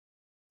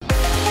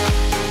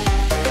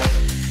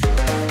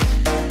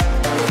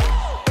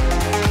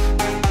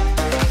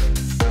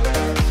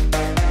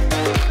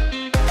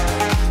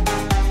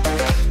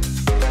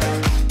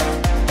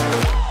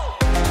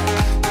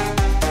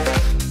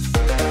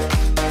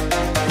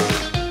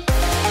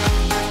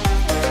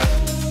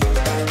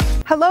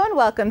and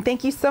welcome.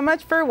 Thank you so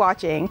much for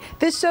watching.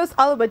 This show's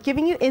all about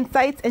giving you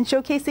insights and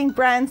showcasing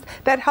brands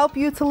that help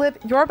you to live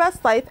your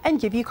best life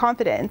and give you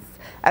confidence.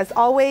 As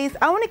always,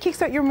 I want to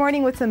kickstart your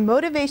morning with some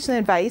motivational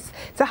advice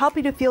to help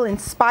you to feel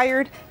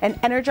inspired and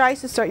energized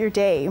to start your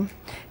day.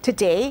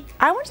 Today,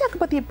 I want to talk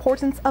about the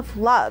importance of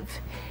love.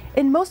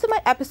 In most of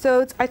my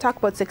episodes, I talk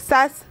about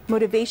success,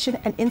 motivation,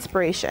 and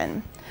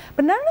inspiration.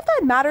 But none of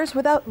that matters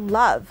without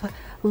love.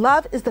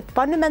 Love is the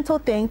fundamental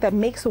thing that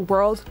makes the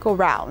world go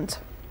round.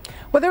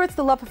 Whether it's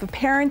the love of a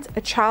parent,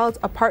 a child,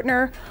 a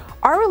partner,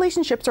 our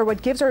relationships are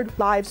what gives our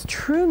lives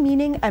true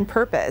meaning and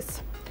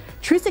purpose.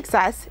 True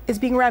success is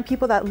being around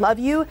people that love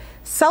you,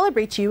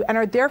 celebrate you, and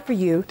are there for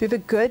you through the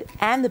good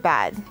and the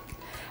bad.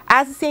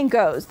 As the saying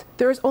goes,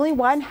 there is only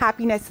one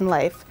happiness in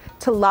life: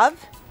 to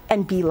love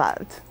and be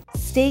loved.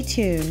 Stay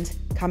tuned.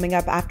 Coming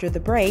up after the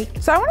break.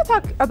 So I want to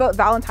talk about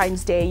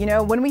Valentine's Day. You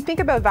know, when we think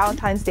about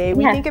Valentine's Day,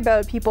 we think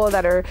about people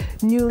that are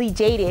newly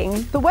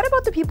dating. But what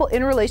about the people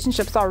in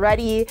relationships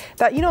already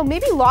that, you know,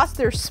 maybe lost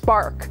their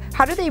spark?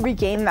 How do they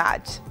regain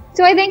that?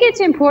 So I think it's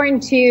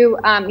important to,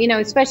 you know,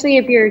 especially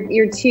if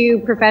you're two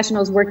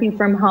professionals working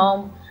from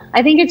home,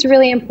 I think it's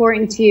really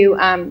important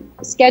to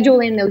schedule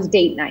in those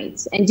date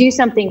nights and do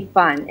something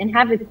fun and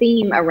have a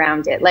theme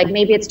around it. Like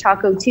maybe it's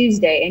Taco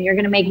Tuesday and you're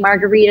going to make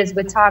margaritas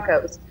with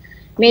tacos.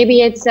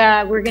 Maybe it's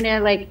we're going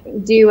to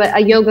do a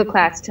yoga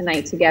class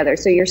tonight together.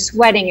 So you're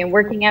sweating and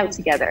working out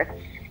together.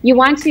 You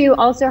want to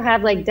also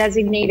have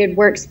designated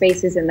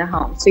workspaces in the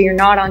home so you're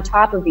not on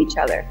top of each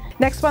other.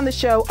 Next on the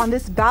show, on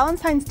this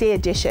Valentine's Day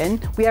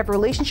edition, we have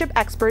relationship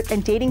expert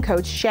and dating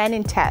coach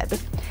Shannon Tebb.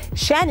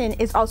 Shannon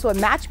is also a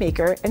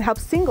matchmaker and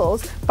helps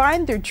singles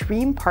find their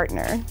dream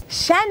partner.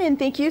 Shannon,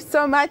 thank you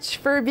so much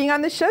for being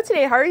on the show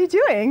today. How are you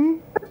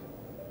doing?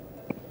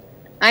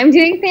 I'm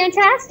doing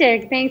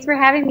fantastic. Thanks for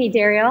having me,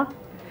 Darriel.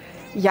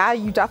 Yeah,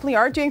 you definitely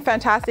are doing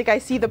fantastic. I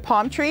see the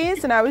palm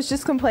trees, and I was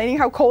just complaining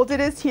how cold it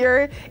is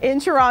here in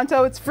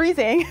Toronto. It's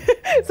freezing.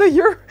 So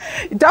you're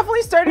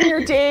definitely starting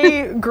your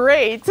day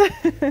great.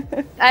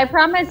 I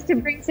promise to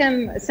bring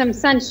some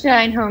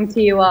sunshine home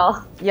to you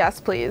all. Yes,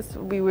 please.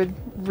 We would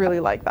really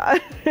like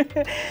that.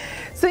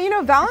 So, you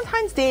know,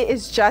 Valentine's Day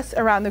is just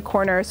around the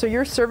corner, so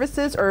your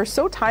services are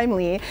so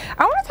timely.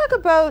 I want to talk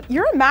about,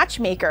 you're a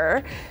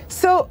matchmaker.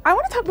 So I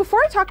want to talk,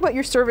 before I talk about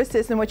your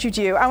services and what you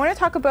do, I want to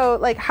talk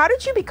about, how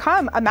did you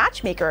become a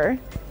matchmaker?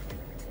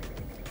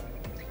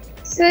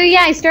 So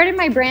yeah, I started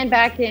my brand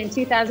back in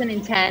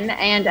 2010,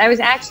 and I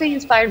was actually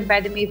inspired by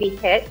the movie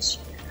Hitch.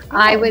 Oh.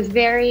 I was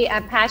very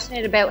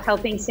passionate about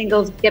helping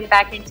singles get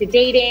back into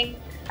dating.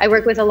 I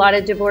work with a lot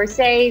of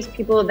divorcees,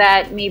 people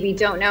that maybe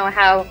don't know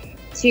how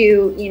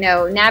to,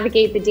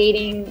 navigate the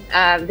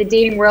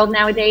dating world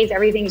nowadays.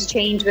 Everything's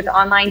changed with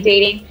online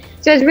dating.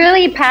 So I was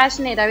really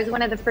passionate. I was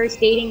one of the first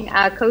dating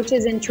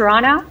coaches in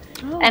Toronto.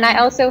 Oh. And I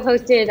also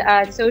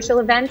hosted social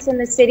events in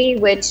the city,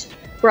 which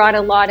brought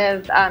a lot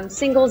of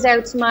singles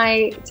out to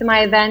my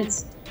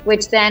events,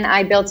 which then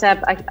I built up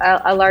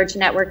a large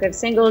network of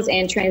singles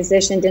and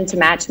transitioned into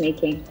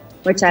matchmaking,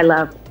 which I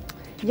love.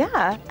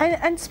 Yeah,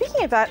 and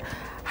speaking of that,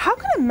 how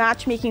can a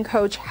matchmaking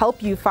coach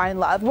help you find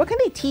love? What can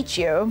they teach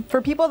you?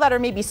 For people that are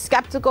maybe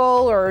skeptical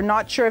or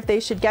not sure if they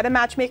should get a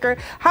matchmaker,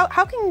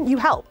 how can you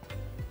help?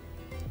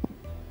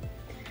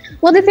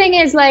 Well, the thing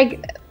is,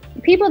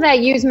 people that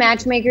use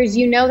matchmakers,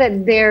 you know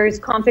that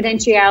there's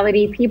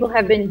confidentiality. People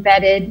have been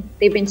vetted,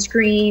 they've been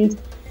screened,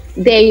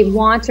 they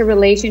want a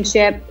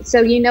relationship.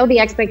 So the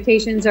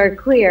expectations are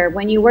clear.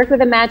 When you work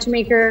with a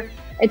matchmaker,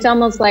 it's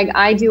almost like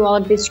I do all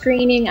of the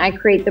screening, I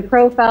create the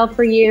profile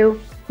for you.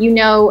 You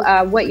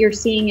know what you're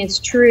seeing is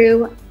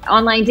true.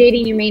 Online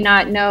dating, you may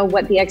not know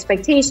what the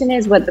expectation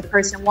is, what the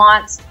person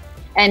wants.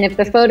 And if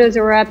the photos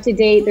are up to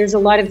date, there's a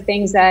lot of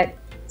things that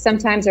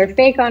sometimes are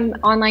fake on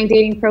online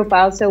dating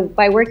profiles. So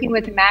by working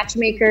with a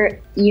matchmaker,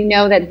 you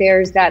know that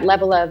there's that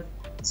level of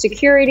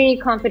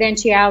security,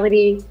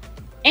 confidentiality,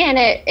 and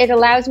it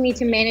allows me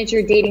to manage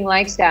your dating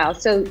lifestyle.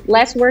 So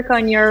less work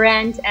on your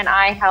end, and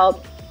I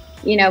help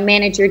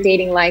manage your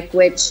dating life,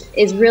 which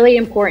is really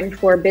important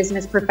for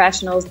business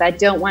professionals that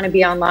don't want to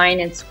be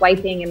online and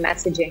swiping and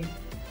messaging.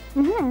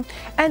 Mm-hmm.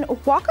 And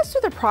walk us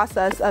through the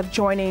process of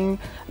joining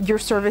your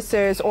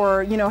services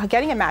or,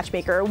 getting a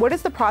matchmaker. What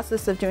is the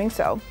process of doing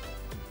so?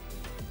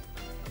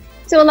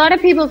 So a lot of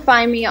people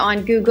find me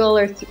on Google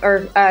or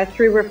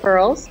through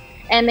referrals,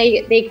 and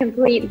they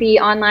complete the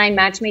online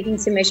matchmaking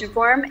submission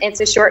form.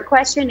 It's a short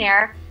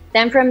questionnaire.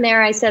 Then from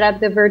there, I set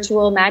up the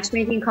virtual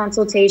matchmaking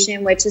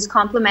consultation, which is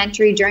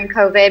complimentary during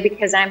COVID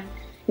because I'm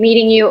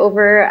meeting you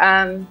over,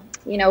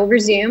 over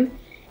Zoom.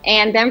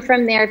 And then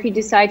from there, if you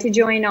decide to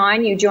join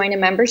on, you join a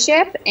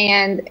membership,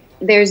 and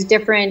there's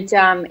different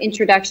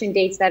introduction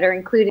dates that are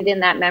included in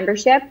that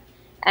membership.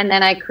 And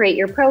then I create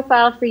your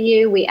profile for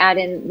you. We add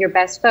in your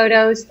best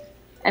photos,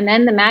 and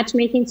then the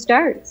matchmaking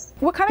starts.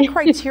 What kind of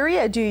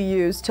criteria do you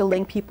use to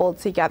link people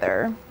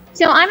together?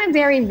 So I'm a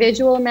very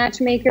visual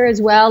matchmaker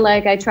as well.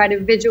 I try to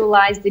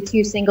visualize the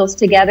two singles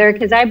together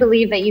because I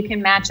believe that you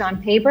can match on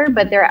paper,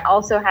 but there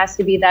also has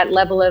to be that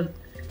level of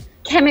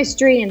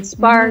chemistry and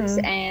sparks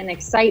and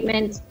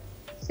excitement.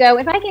 So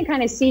if I can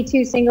kind of see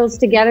two singles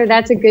together,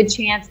 that's a good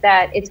chance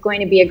that it's going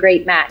to be a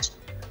great match.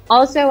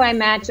 Also, I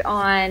match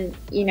on,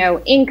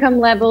 income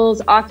levels,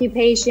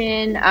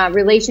 occupation,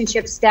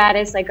 relationship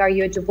status, like are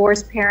you a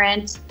divorced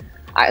parent,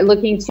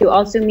 looking to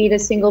also meet a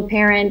single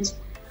parent?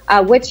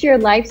 What's your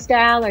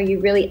lifestyle? Are you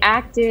really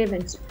active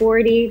and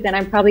sporty? Then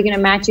I'm probably going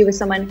to match you with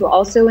someone who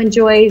also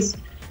enjoys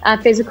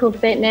physical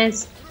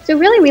fitness. So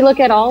really, we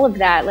look at all of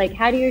that. Like,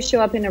 how do you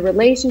show up in a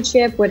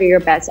relationship? What are your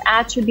best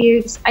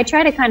attributes? I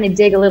try to kind of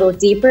dig a little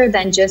deeper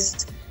than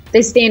just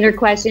the standard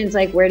questions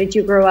like, where did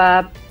you grow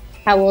up?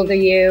 How old are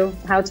you?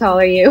 How tall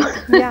are you?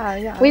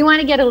 Yeah. We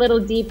want to get a little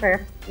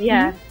deeper.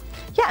 Yeah.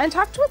 Mm-hmm. Yeah, and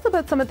talk to us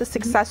about some of the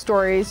success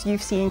stories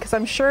you've seen, because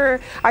I'm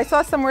sure I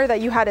saw somewhere that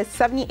you had a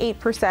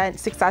 78%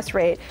 success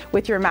rate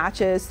with your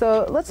matches.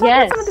 So let's talk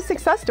about some of the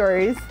success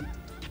stories.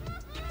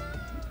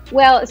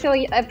 Well, so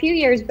a few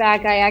years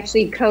back, I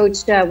actually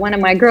coached one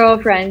of my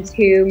girlfriends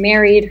who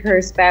married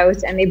her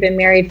spouse, and they've been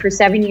married for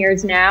 7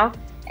 years now.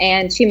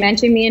 And she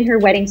mentioned me in her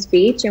wedding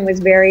speech and was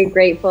very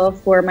grateful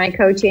for my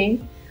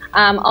coaching.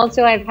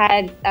 Also, I've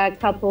had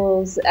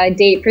couples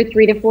date for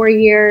 3 to 4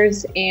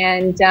 years,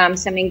 and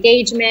some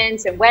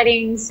engagements and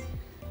weddings.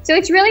 So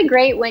it's really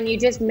great when you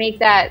just make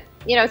that,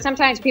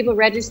 sometimes people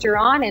register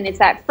on and it's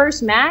that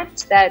first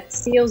match that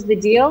seals the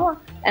deal.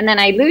 And then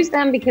I lose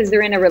them because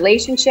they're in a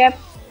relationship.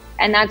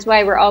 And that's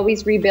why we're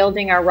always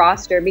rebuilding our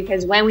roster,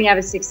 because when we have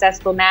a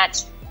successful match,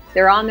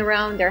 they're on their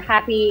own, they're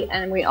happy,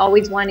 and we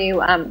always want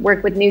to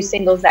work with new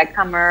singles that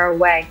come our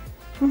way.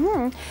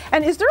 Mm-hmm.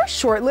 And is there a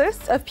short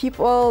list of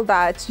people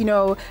that,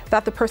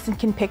 that the person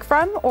can pick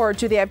from, or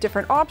do they have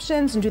different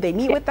options, and do they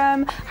meet with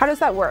them? How does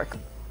that work?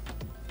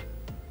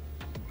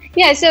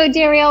 Yeah, so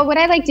Darriel, what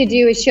I like to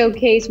do is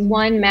showcase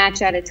one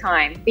match at a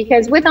time,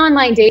 because with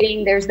online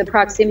dating, there's the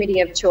proximity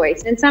of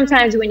choice. And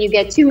sometimes when you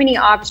get too many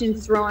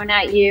options thrown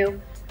at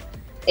you,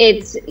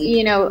 it's,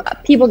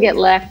 people get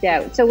left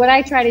out. So what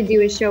I try to do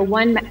is show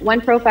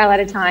one profile at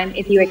a time.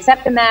 If you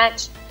accept the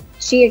match,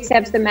 she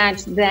accepts the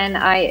match, then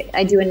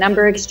I do a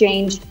number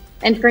exchange.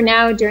 And for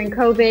now, during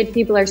COVID,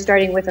 people are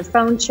starting with a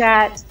phone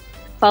chat,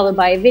 followed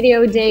by a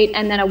video date,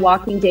 and then a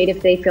walking date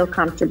if they feel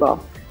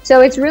comfortable.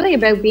 So it's really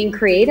about being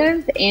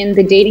creative in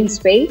the dating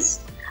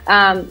space.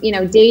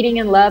 Dating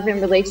and love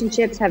and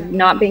relationships have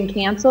not been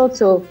canceled.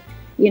 So,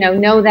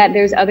 know that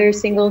there's other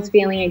singles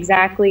feeling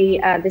exactly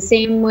the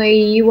same way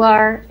you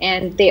are,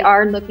 and they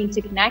are looking to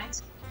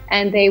connect,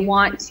 and they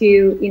want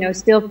to,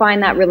 still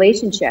find that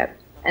relationship.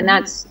 And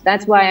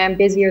that's why I'm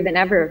busier than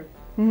ever,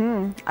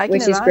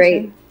 which is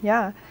great.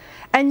 Yeah.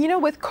 And,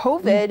 with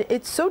COVID,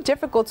 it's so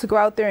difficult to go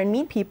out there and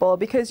meet people,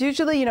 because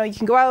usually, you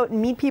can go out and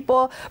meet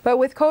people, but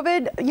with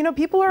COVID,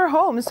 people are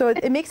home. So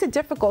it makes it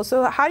difficult.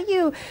 So how do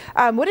you,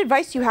 what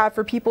advice do you have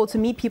for people to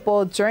meet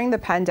people during the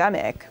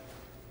pandemic?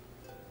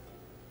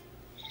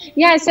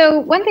 Yeah, so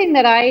one thing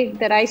that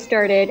I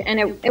started,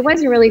 and it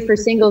wasn't really for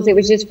singles, it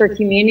was just for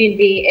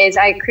community, is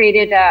I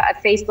created a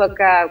Facebook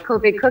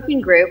COVID cooking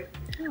group,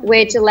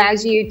 which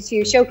allows you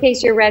to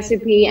showcase your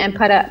recipe and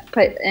put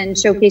and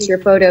showcase your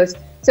photos.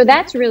 So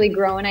that's really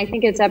grown. I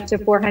think it's up to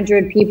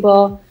 400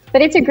 people,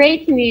 but it's a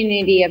great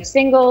community of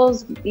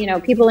singles,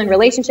 people in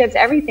relationships,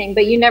 everything.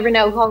 But you never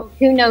know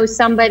who knows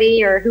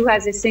somebody, or who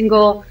has a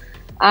single,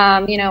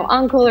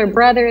 uncle or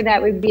brother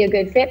that would be a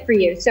good fit for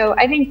you. So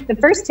I think the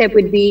first tip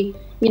would be,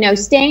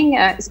 staying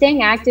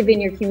active in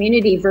your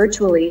community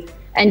virtually,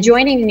 and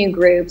joining new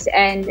groups,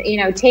 and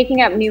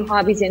taking up new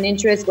hobbies and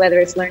interests, whether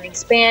it's learning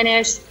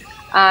Spanish,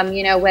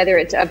 whether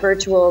it's a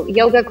virtual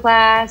yoga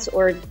class,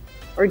 or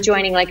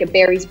joining like a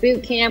Barry's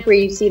boot camp, where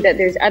you see that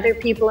there's other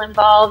people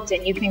involved,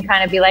 and you can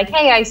kind of be like,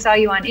 hey, I saw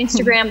you on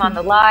Instagram on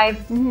the live.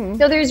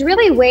 So there's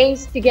really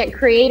ways to get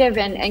creative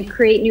and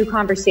create new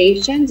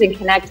conversations and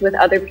connect with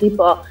other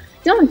people.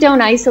 Don't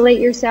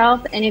isolate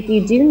yourself. And if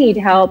you do need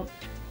help,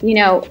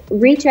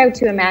 reach out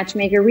to a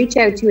matchmaker, reach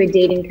out to a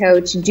dating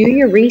coach, do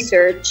your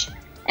research,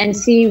 and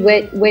see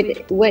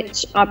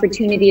which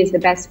opportunity is the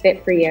best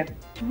fit for you.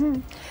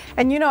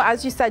 And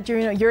as you said,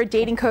 you're a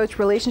dating coach,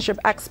 relationship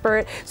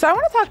expert. So I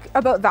want to talk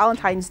about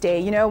Valentine's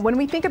Day. When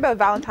we think about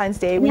Valentine's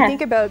Day, we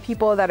think about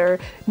people that are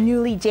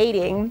newly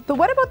dating. But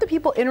what about the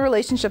people in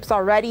relationships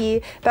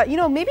already that,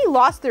 maybe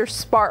lost their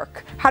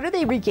spark? How do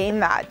they regain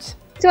that?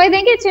 So I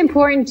think it's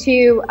important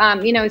to,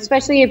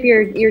 especially if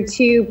you're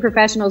two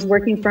professionals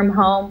working from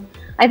home,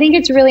 I think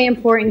it's really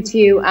important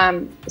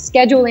to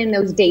schedule in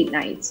those date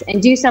nights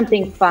and do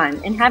something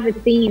fun and have a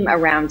theme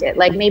around it.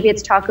 Like maybe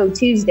it's Taco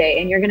Tuesday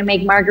and you're going to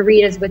make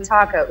margaritas with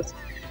tacos.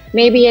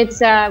 Maybe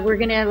it's we're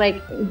going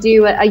to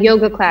do a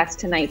yoga class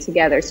tonight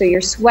together. So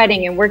you're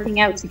sweating and working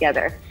out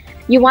together.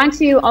 You want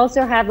to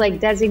also have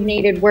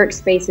designated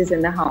workspaces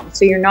in the home,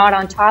 so you're not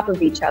on top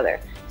of each other.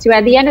 So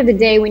at the end of the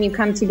day, when you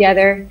come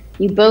together,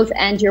 you both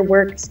end your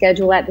work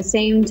schedule at the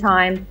same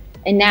time.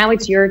 And now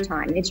it's your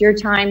time. It's your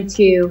time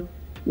to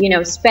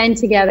spend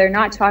together,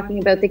 not talking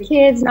about the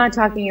kids, not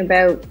talking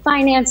about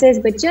finances,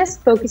 but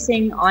just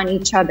focusing on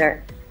each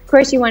other. Of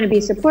course, you want to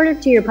be supportive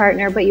to your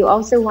partner, but you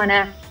also want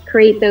to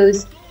create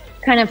those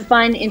kind of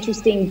fun,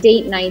 interesting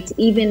date nights,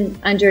 even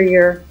under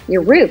your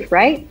roof,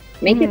 right?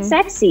 Make it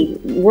sexy,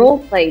 role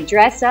play,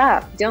 dress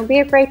up. Don't be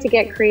afraid to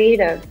get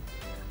creative.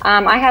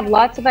 I have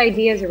lots of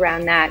ideas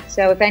around that.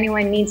 So if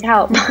anyone needs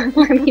help,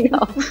 let me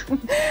know.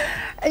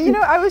 You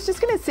know, I was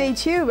just going to say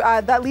too,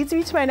 that leads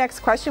me to my next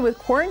question. With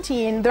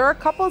quarantine, there are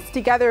couples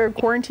together,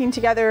 quarantined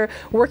together,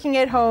 working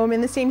at home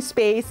in the same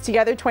space,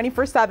 together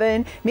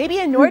 24/7, maybe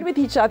annoyed with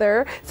each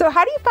other. So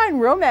how do you find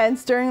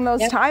romance during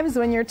those times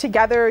when you're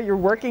together, you're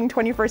working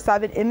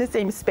 24/7 in the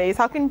same space?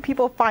 How can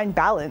people find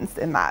balance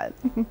in that?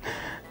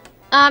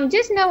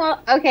 Just know,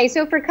 okay,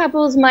 so for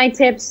couples, my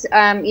tips,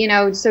 you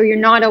know, so you're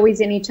not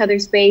always in each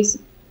other's space.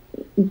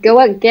 Go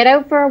out, get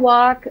out for a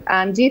walk,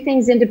 do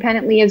things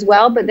independently as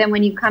well. But then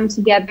when you come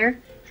together,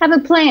 have a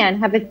plan,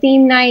 have a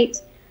theme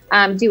night,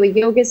 do a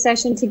yoga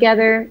session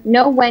together.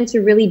 Know when to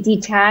really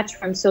detach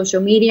from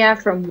social media,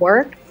 from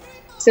work,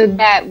 so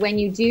that when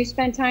you do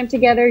spend time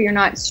together, you're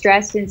not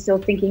stressed and still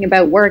thinking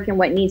about work and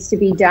what needs to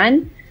be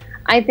done.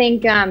 I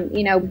think,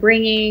 you know,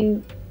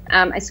 bringing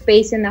a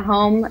space in the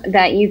home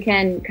that you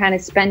can kind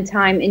of spend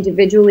time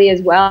individually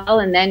as well,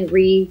 and then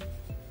recoup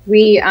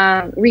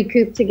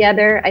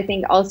together, I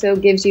think also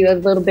gives you a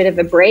little bit of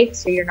a break,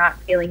 so you're not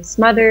feeling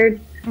smothered.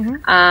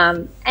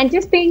 And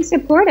just being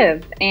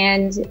supportive,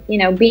 and you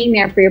know, being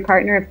there for your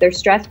partner if they're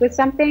stressed with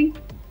something,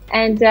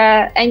 and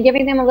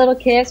giving them a little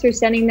kiss or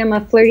sending them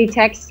a flirty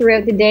text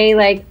throughout the day,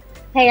 like,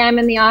 hey, I'm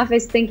in the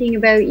office thinking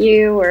about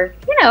you, or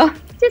you know,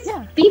 just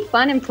be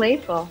fun and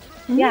playful.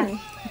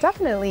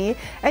 Definitely.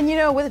 And you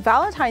know, with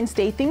Valentine's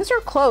Day, things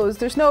are closed.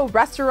 There's no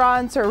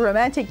restaurants or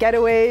romantic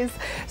getaways.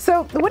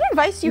 So what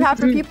advice do you have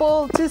for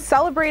people to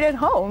celebrate at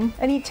home?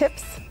 Any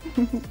tips?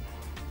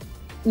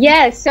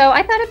 Yeah, so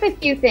I thought of a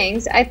few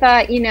things. I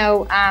thought, you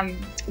know,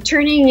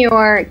 turning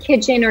your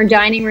kitchen or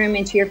dining room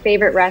into your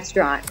favorite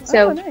restaurant.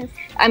 So, nice.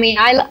 I mean,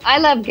 I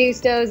love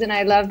Gusto's, and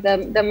I love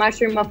the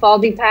mushroom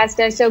mafaldi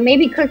pasta. So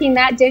maybe cooking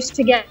that dish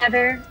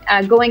together,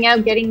 going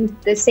out, getting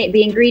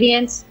the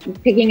ingredients,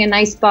 picking a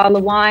nice bottle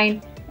of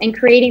wine, and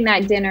creating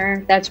that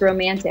dinner that's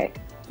romantic.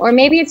 Or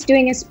maybe it's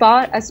doing a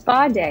spa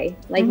day.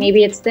 Like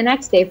maybe it's the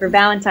next day for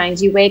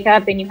Valentine's. You wake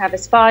up and you have a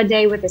spa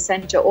day with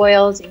essential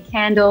oils and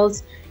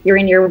candles. You're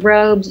in your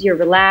robes, you're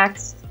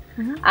relaxed.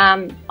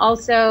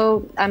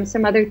 Also,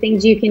 some other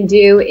things you can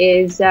do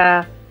is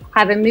have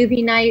a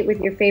movie night with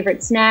your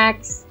favorite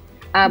snacks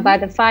by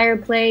the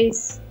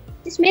fireplace.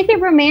 Just make it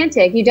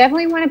romantic. You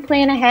definitely want to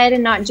plan ahead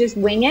and not just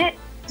wing it.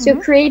 So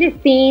create a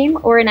theme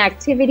or an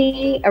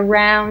activity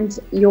around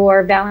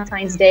your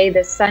Valentine's Day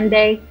this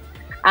Sunday.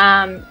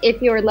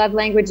 If your love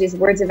language is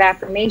words of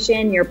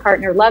affirmation, your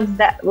partner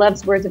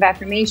loves words of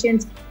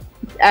affirmations,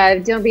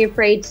 don't be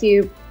afraid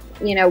to,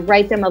 you know,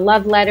 write them a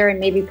love letter and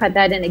maybe put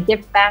that in a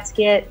gift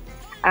basket.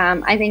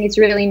 I think it's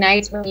really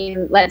nice when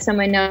you let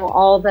someone know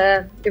all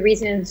the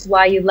reasons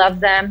why you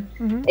love them.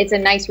 It's a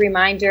nice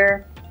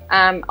reminder.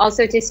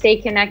 Also to stay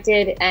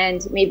connected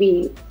and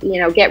maybe, you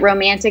know, get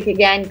romantic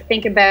again.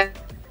 Think about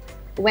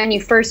when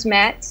you first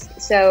met.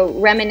 So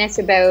reminisce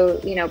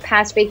about, you know,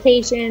 past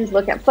vacations,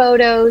 look at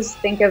photos,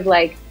 think of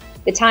like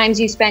the times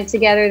you spent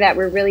together that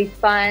were really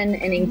fun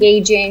and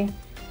engaging.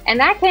 And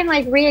that can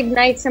like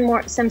reignite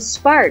some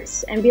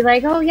sparks and be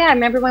like, oh yeah,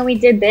 remember when we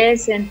did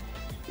this? And,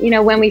 you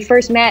know, when we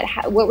first met,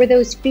 what were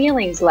those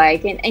feelings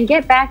like? And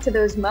get back to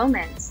those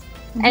moments.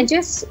 And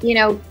just, you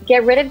know,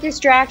 get rid of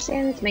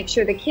distractions, make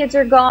sure the kids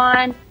are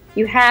gone,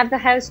 you have the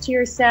house to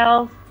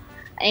yourself,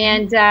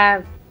 and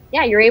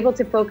yeah, you're able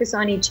to focus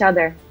on each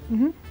other.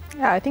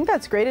 Yeah, I think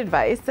that's great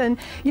advice. And,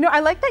 you know, I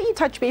like that you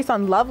touch base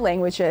on love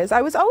languages.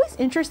 I was always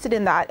interested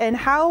in that, and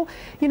how,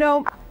 you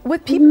know,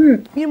 with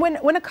people, you know,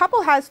 when a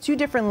couple has two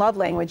different love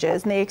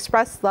languages and they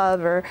express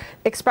love or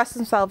express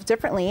themselves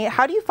differently,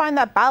 how do you find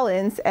that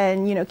balance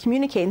and, you know,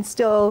 communicate and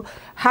still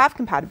have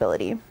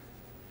compatibility?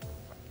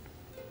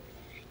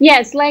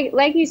 Yes,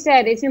 like you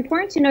said, it's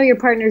important to know your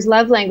partner's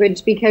love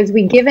language because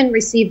we give and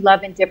receive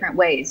love in different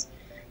ways.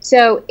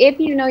 So if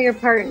you know your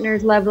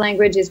partner's love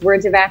language is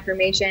words of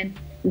affirmation,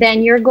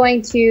 then you're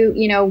going to,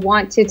 you know,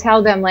 want to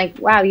tell them like,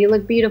 wow, you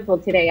look beautiful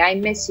today. I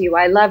miss you.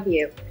 I love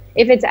you.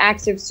 If it's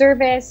acts of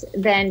service,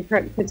 then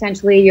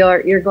potentially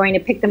you're going to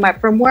pick them up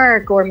from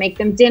work or make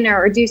them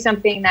dinner or do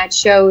something that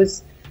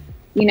shows,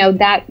 you know,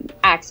 that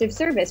acts of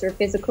service or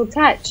physical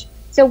touch.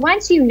 So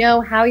once you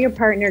know how your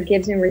partner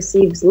gives and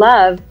receives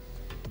love,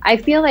 I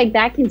feel like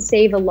that can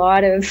save a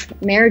lot of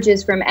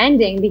marriages from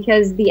ending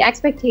because the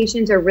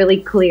expectations are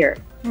really clear,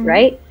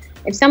 right?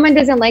 If someone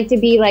doesn't like to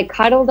be like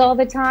cuddled all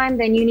the time,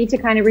 then you need to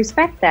kind of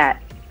respect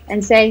that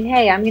and say,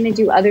 hey, I'm going to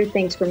do other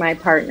things for my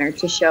partner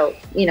to show,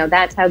 you know,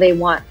 that's how they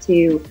want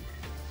to,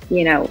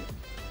 you know,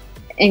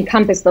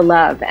 encompass the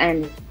love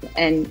and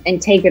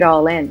take it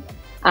all in.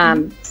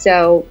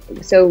 So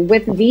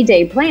with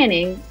V-Day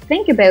planning,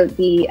 think about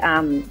the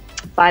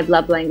 5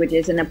 love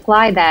languages and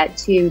apply that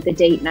to the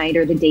date night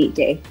or the date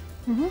day.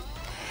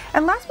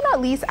 And last but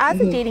not least,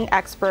 as a dating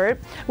expert,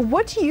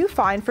 what do you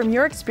find from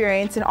your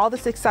experience and all the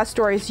success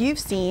stories you've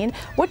seen,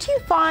 what do you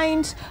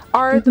find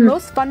are the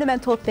most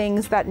fundamental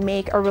things that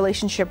make a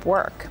relationship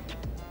work?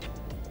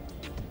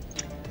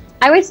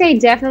 I would say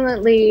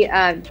definitely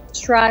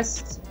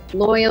trust,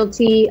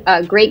 loyalty,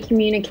 great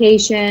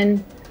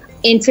communication,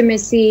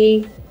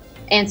 intimacy,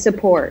 and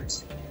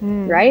support,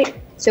 right?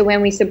 So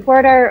when we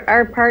support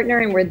our partner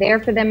and we're there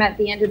for them at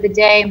the end of the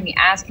day, and we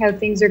ask how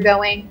things are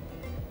going,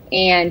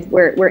 and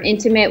we're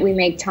intimate, we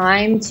make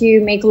time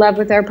to make love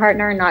with our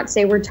partner and not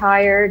say we're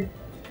tired.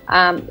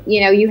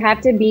 You know, you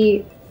have to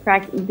be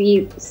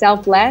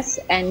selfless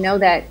and know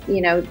that,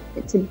 you know,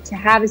 to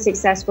have a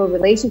successful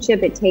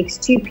relationship, it takes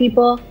two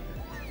people.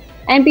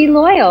 And be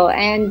loyal,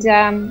 and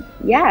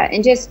yeah,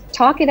 and just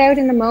talk it out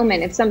in the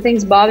moment. If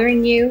something's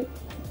bothering you,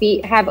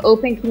 have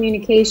open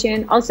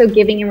communication. Also,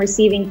 giving and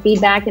receiving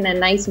feedback in a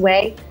nice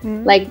way.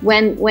 Like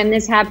when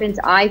this happens,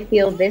 I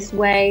feel this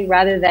way,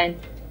 rather than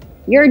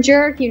you're a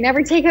jerk. You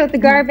never take out the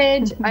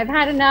garbage. I've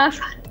had enough,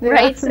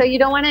 right? So you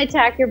don't want to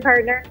attack your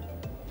partner.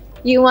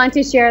 You want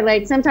to share,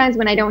 like, sometimes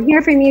when I don't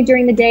hear from you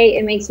during the day,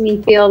 it makes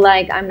me feel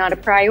like I'm not a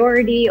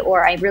priority,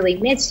 or I really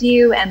miss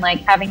you, and like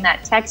having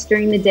that text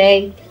during the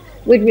day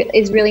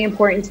is really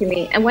important to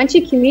me. And once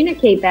you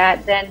communicate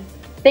that, then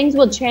things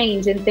will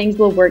change and things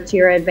will work to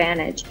your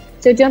advantage.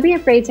 So don't be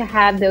afraid to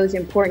have those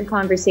important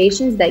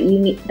conversations that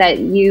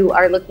you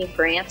are looking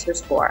for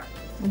answers for.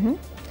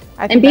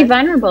 And be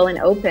vulnerable and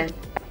open.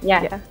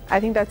 Yeah,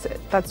 I think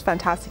that's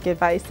fantastic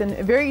advice and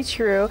very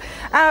true.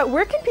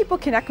 Where can people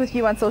connect with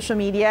you on social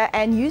media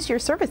and use your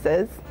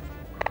services?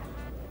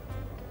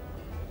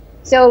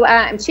 So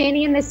I'm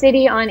Shanny in the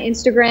City on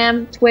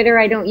Instagram. Twitter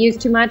I don't use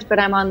too much, but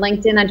I'm on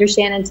LinkedIn under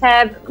Shannon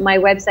Tebb. My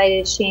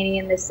website is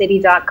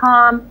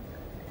shannyinthecity.com.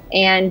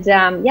 And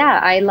yeah,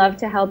 I love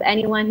to help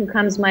anyone who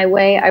comes my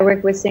way. I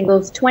work with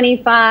singles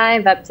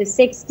 25 up to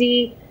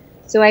 60.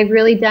 So I've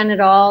really done it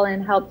all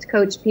and helped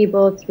coach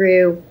people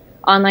through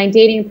online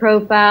dating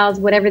profiles,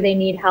 whatever they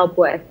need help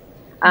with.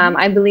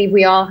 I believe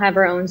we all have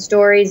our own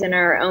stories and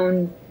our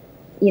own,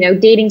 you know,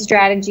 dating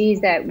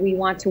strategies that we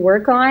want to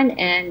work on,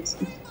 and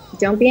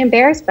don't be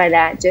embarrassed by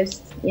that.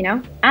 Just, you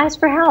know, ask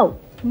for help.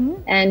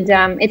 And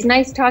it's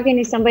nice talking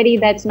to somebody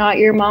that's not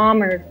your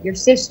mom or your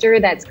sister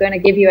that's going to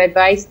give you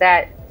advice.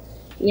 That,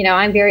 you know,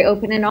 I'm very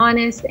open and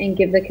honest and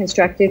give the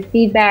constructive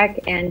feedback.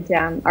 And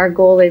our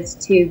goal is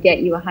to get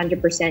you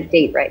 100%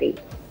 date ready.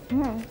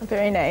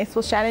 Very nice.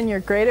 Well, Shannon, you're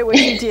great at what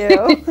you do.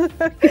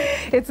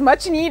 It's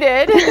much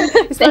needed,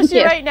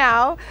 especially right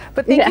now.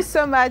 But thank you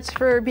so much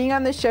for being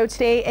on the show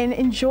today, and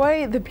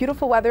enjoy the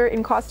beautiful weather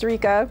in Costa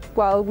Rica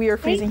while we are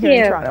freezing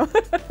here in Toronto.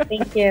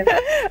 Thank you.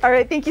 All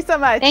right. Thank you so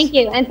much. Thank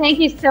you. And thank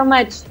you so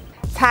much.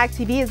 Tag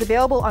TV is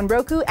available on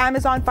Roku,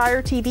 Amazon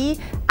Fire TV,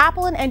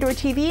 Apple and Android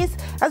TVs,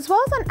 as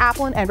well as on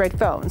Apple and Android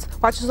phones.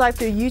 Watch us live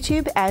through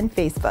YouTube and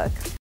Facebook.